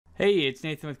Hey, it's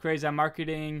Nathan with Crazy on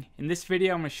Marketing. In this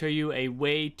video, I'm going to show you a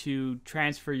way to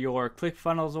transfer your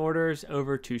ClickFunnels orders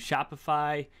over to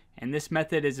Shopify. And this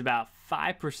method is about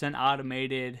 5%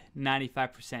 automated,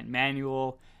 95%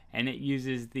 manual, and it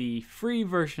uses the free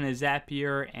version of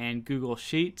Zapier and Google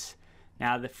Sheets.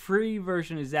 Now, the free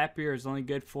version of Zapier is only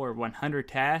good for 100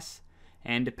 tasks,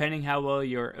 and depending how well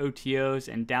your OTOs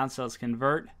and downsells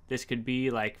convert, this could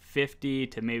be like 50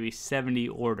 to maybe 70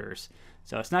 orders.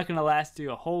 So it's not going to last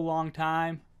you a whole long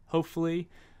time, hopefully,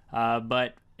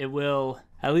 but it will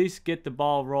at least get the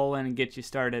ball rolling and get you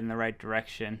started in the right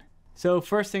direction. So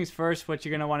first things first, what you're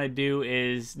going to want to do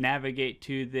is navigate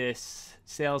to this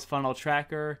sales funnel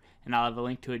tracker, and I'll have a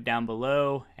link to it down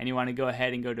below. And you want to go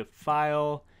ahead and go to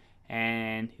File,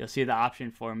 and you'll see the option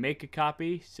for Make a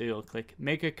Copy. So you'll click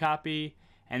Make a Copy,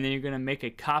 and then you're going to make a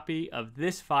copy of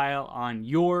this file on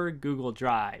your Google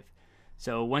Drive.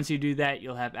 So once you do that,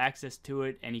 you'll have access to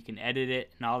it and you can edit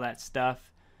it and all that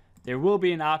stuff. There will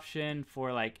be an option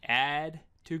for like add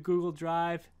to Google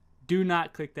Drive. Do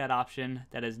not click that option.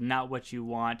 That is not what you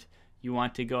want. You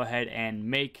want to go ahead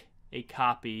and make a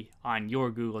copy on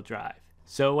your Google Drive.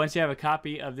 So once you have a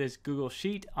copy of this Google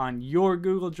Sheet on your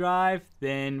Google Drive,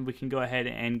 then we can go ahead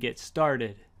and get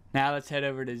started. Now let's head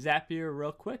over to Zapier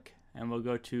real quick, and we'll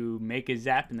go to Make a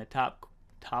Zap in the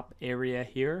top area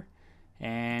here.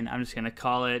 And I'm just going to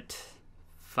call it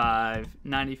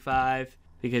 $5.95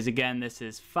 because, again, this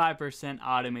is 5%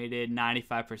 automated,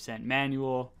 95%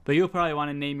 manual. But you'll probably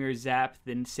want to name your Zap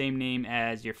the same name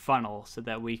as your funnel so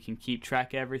that we can keep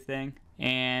track of everything.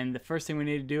 And the first thing we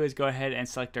need to do is go ahead and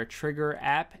select our trigger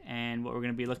app. And what we're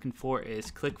going to be looking for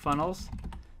is ClickFunnels.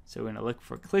 So we're going to look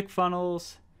for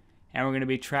ClickFunnels, and we're going to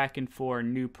be tracking for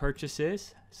new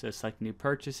purchases. So select new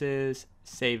purchases,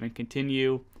 save and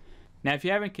continue. Now, if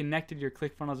you haven't connected your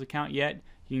ClickFunnels account yet,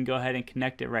 you can go ahead and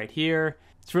connect it right here.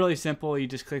 It's really simple. You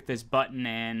just click this button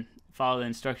and follow the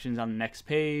instructions on the next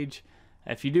page.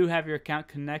 If you do have your account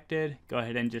connected, go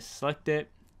ahead and just select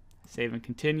it, save and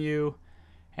continue.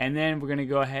 And then we're going to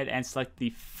go ahead and select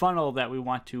the funnel that we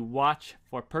want to watch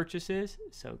for purchases.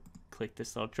 So click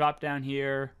this little drop down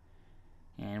here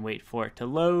and wait for it to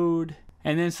load.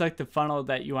 And then select the funnel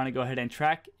that you want to go ahead and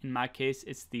track. In my case,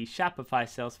 it's the Shopify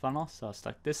sales funnel. So I'll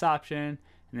select this option.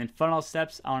 And then funnel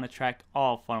steps, I want to track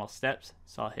all funnel steps.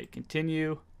 So I'll hit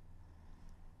continue.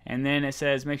 And then it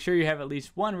says make sure you have at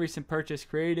least one recent purchase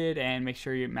created and make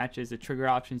sure it matches the trigger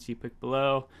options you picked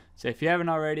below. So if you haven't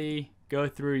already, go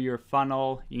through your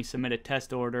funnel. You can submit a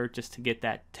test order just to get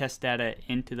that test data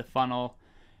into the funnel.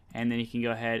 And then you can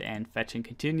go ahead and fetch and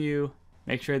continue.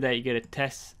 Make sure that you get a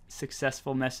test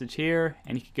successful message here,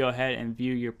 and you can go ahead and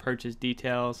view your purchase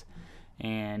details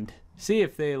and see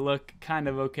if they look kind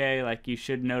of okay. Like you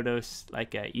should notice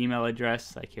like an email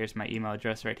address, like here's my email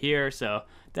address right here. So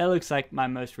that looks like my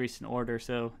most recent order,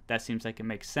 so that seems like it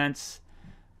makes sense.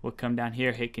 We'll come down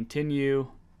here, hit continue,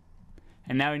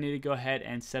 and now we need to go ahead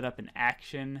and set up an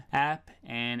action app,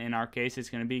 and in our case it's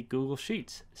going to be Google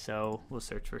Sheets. So we'll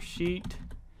search for Sheet,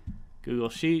 Google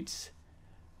Sheets.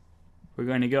 We're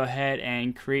going to go ahead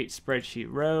and create spreadsheet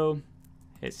row,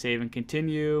 hit save and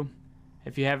continue.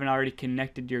 If you haven't already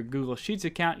connected your Google Sheets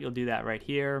account, you'll do that right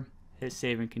here. Hit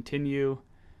save and continue.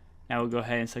 Now we'll go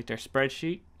ahead and select our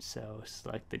spreadsheet. So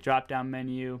select the drop down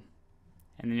menu,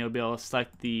 and then you'll be able to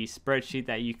select the spreadsheet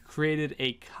that you created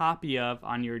a copy of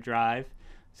on your drive.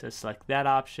 So select that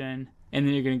option, and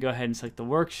then you're going to go ahead and select the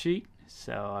worksheet.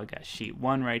 So I got sheet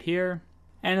 1 right here,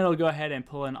 and it'll go ahead and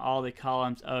pull in all the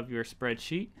columns of your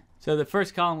spreadsheet. So the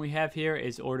first column we have here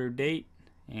is order date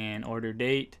and order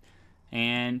date.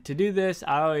 And to do this,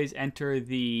 I always enter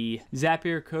the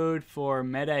Zapier code for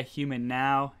Meta Human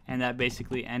Now, and that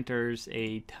basically enters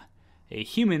a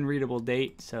human readable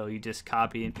date. So you just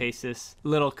copy and paste this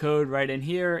little code right in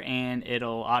here, and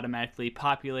it'll automatically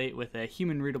populate with a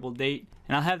human readable date.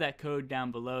 And I'll have that code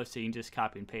down below, so you can just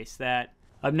copy and paste that.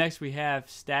 Up next we have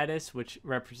status, which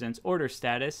represents order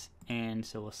status, and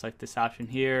so we'll select this option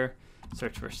here,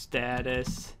 search for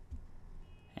status,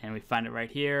 and we find it right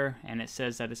here, and it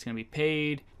says that it's going to be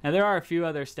paid. Now there are a few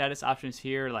other status options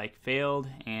here like failed,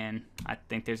 and I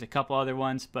think there's a couple other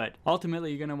ones, but ultimately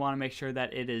you're going to want to make sure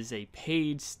that it is a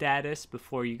paid status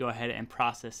before you go ahead and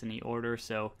process any order.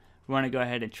 So we want to go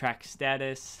ahead and track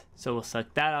status, so we'll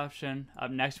select that option.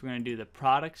 Up next we're going to do the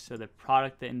product, so the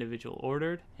product the individual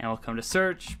ordered, and we'll come to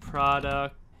search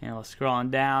product, and we'll scroll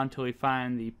on down until we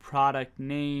find the product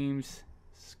names.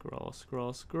 Scroll,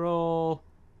 scroll, scroll,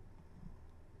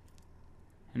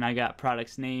 and I got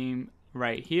product's name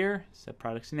right here. So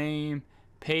product's name,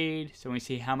 paid, so we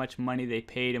see how much money they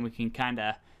paid, and we can kind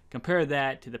of compare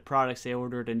that to the products they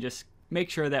ordered and just make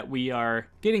sure that we are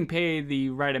getting paid the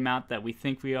right amount that we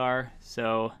think we are.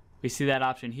 So we see that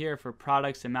option here for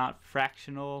products amount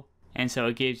fractional. And so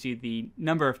it gives you the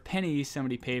number of pennies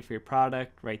somebody paid for your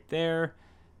product right there.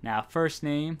 Now first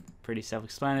name, pretty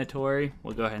self-explanatory.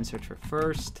 We'll go ahead and search for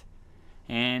first.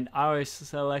 And I always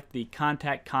select the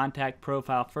contact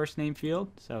profile first name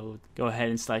field. So go ahead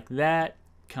and select that.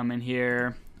 Come in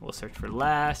here, we'll search for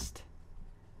last.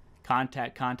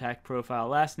 Contact profile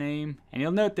last name. And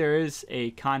you'll note there is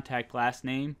a contact last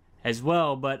name as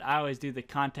well, but I always do the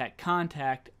contact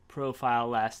profile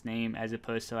last name as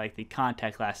opposed to like the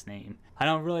contact last name. I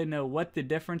don't really know what the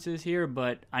difference is here,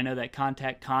 but I know that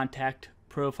contact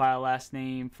profile last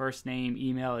name, first name,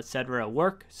 email, etc.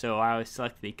 work, so I always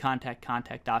select the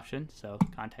contact option. So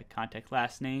contact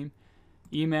last name,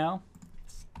 email,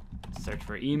 search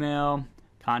for email,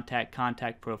 contact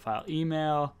profile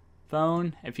email,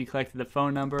 phone. If you collected the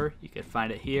phone number, you could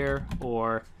find it here,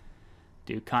 or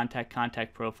do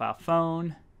contact profile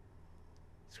phone.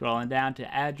 Scrolling down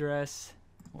to address,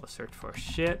 we'll search for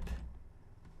ship,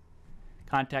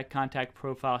 contact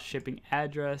profile shipping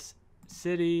address,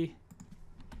 city,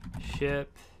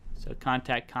 ship. So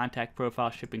contact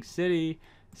profile shipping city,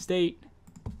 state,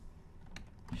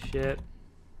 ship,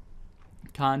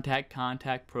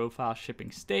 contact profile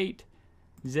shipping state,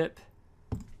 zip,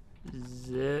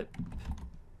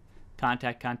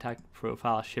 contact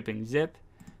profile shipping zip,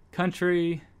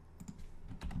 country,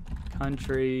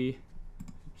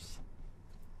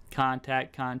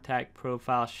 contact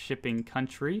profile shipping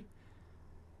country,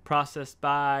 processed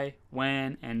by,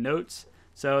 when, and notes.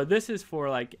 So this is for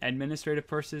like administrative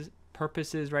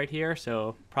purposes right here.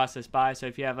 So processed by, so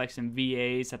if you have like some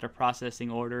VAs that are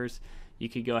processing orders, you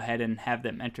could go ahead and have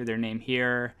them enter their name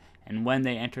here and when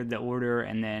they entered the order,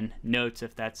 and then notes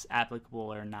if that's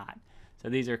applicable or not. So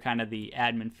these are kind of the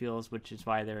admin fields, which is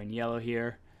why they're in yellow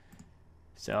here.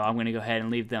 So I'm going to go ahead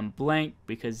and leave them blank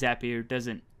because Zapier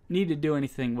doesn't need to do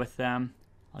anything with them.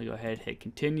 I'll go ahead and hit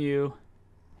continue.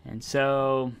 And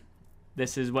so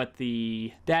this is what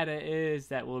the data is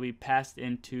that will be passed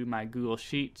into my Google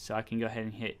Sheet. So I can go ahead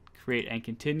and hit create and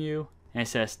continue. And it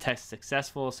says test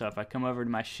successful. So if I come over to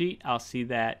my sheet, I'll see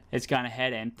that it's gone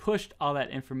ahead and pushed all that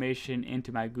information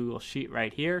into my Google Sheet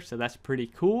right here. So that's pretty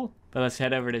cool. But let's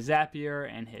head over to Zapier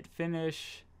and hit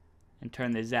finish and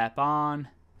turn the Zap on.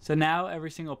 So now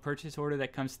every single purchase order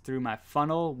that comes through my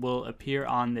funnel will appear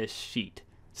on this sheet.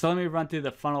 So let me run through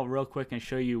the funnel real quick and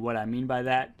show you what I mean by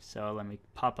that. So let me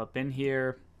pop up in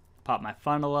here, pop my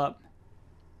funnel up.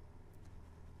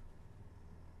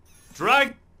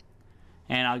 Drag!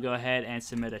 And I'll go ahead and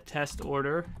submit a test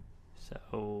order.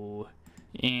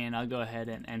 And I'll go ahead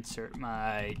and insert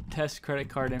my test credit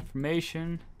card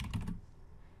information.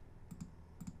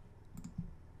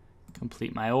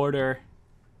 Complete my order.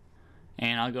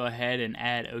 And I'll go ahead and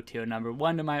add OTO number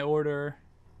 1 to my order.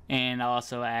 And I'll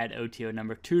also add OTO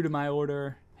number 2 to my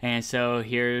order. And so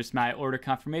here's my order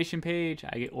confirmation page.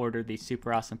 I ordered the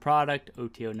super awesome product,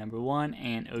 OTO number 1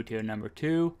 and OTO number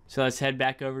 2. So let's head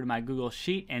back over to my Google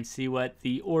Sheet and see what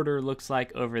the order looks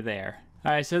like over there.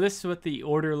 Alright, so this is what the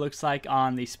order looks like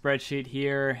on the spreadsheet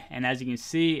here. And as you can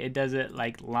see, it does it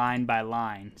like line by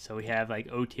line. So we have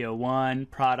like OTO 1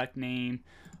 product name,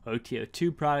 OTO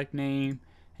 2 product name,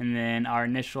 and then our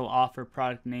initial offer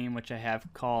product name, which I have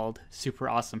called super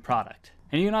awesome product.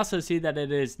 And you can also see that it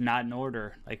is not in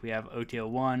order. Like we have OTO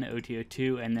 1, OTO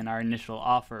 2, and then our initial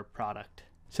offer product.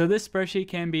 So this spreadsheet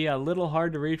can be a little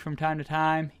hard to read from time to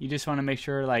time. You just want to make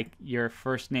sure like your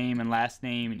first name and last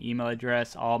name and email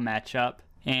address all match up.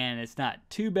 And it's not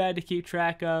too bad to keep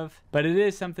track of, but it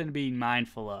is something to be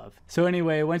mindful of. So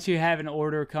anyway, once you have an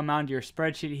order come onto your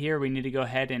spreadsheet here, we need to go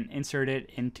ahead and insert it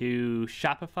into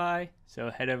Shopify. So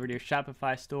head over to your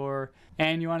Shopify store,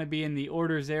 and you want to be in the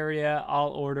orders area, all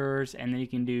orders, and then you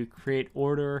can do create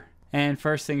order. And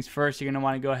first things first, you're going to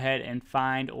want to go ahead and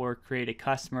find or create a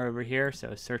customer over here.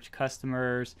 So search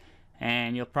customers,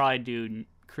 and you'll probably do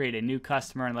create a new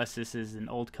customer unless this is an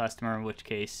old customer, in which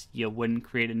case you wouldn't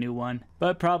create a new one.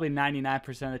 But probably 99%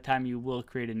 of the time you will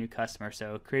create a new customer.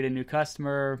 So create a new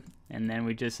customer, and then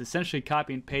we just essentially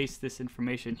copy and paste this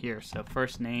information here. So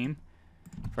first name,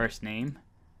 last name,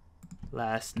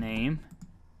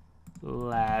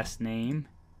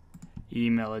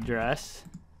 email address,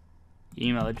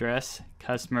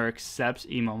 customer accepts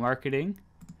email marketing,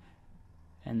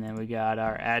 and then we got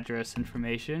our address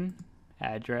information,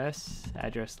 address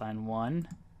line 1,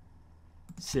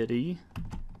 city,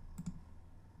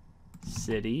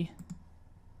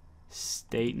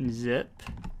 state and zip,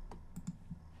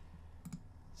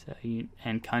 so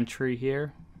and country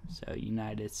here, so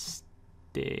United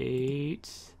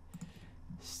States,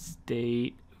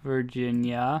 state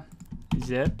Virginia,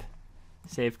 zip,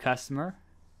 save customer.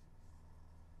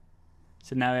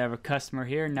 So now we have a customer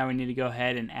here. Now we need to go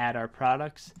ahead and add our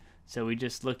products. So we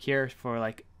just look here for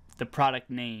like the product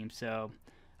name. So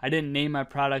I didn't name my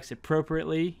products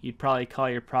appropriately. You'd probably call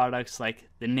your products like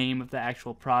the name of the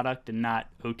actual product and not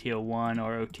OTO1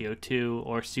 or OTO2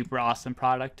 or super awesome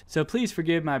product. So please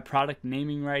forgive my product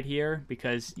naming right here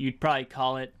because you'd probably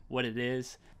call it what it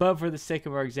is. But for the sake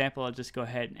of our example, I'll just go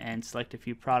ahead and select a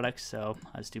few products. So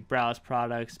let's do browse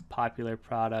products, popular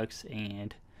products,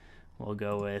 and we'll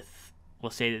go with,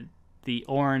 we'll say that the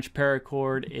orange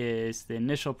paracord is the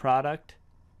initial product.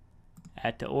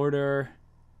 Add to order.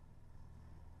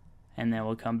 And then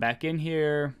we'll come back in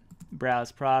here,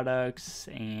 browse products,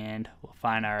 and we'll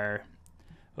find our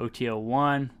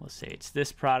OTO1. We'll say it's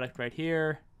this product right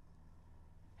here.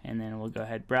 And then we'll go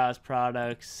ahead, browse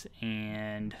products,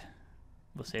 and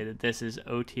we'll say that this is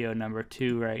OTO number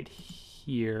 2 right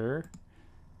here.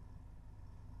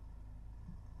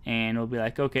 And we'll be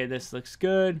like, okay, this looks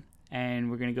good.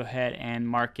 And we're going to go ahead and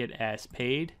mark it as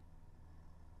paid.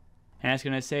 And it's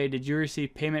going to say, did you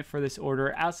receive payment for this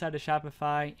order outside of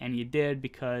Shopify? And you did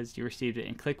because you received it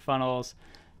in ClickFunnels.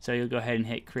 So you'll go ahead and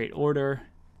hit create order.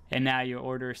 And now your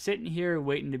order is sitting here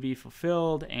waiting to be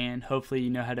fulfilled. And hopefully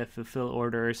you know how to fulfill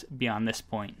orders beyond this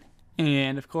point.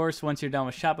 And of course, once you're done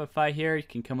with Shopify here, you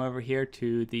can come over here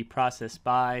to the process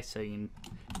by. So you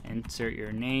can insert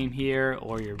your name here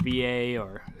or your VA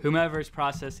or whomever is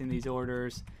processing these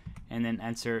orders. And then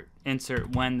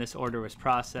insert when this order was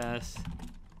processed.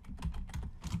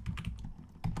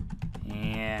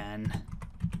 And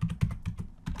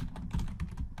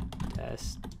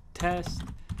test.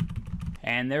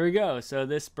 And there we go. So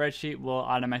this spreadsheet will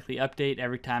automatically update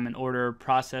every time an order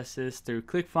processes through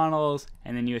ClickFunnels.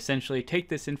 And then you essentially take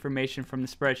this information from the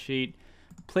spreadsheet,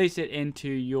 place it into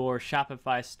your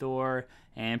Shopify store,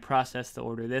 and process the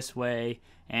order this way.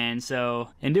 And so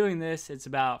in doing this, it's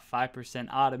about 5%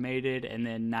 automated and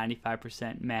then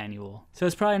 95% manual. So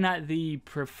it's probably not the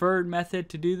preferred method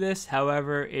to do this.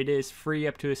 However, it is free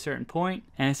up to a certain point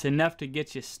and it's enough to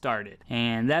get you started.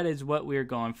 And that is what we're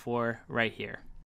going for right here.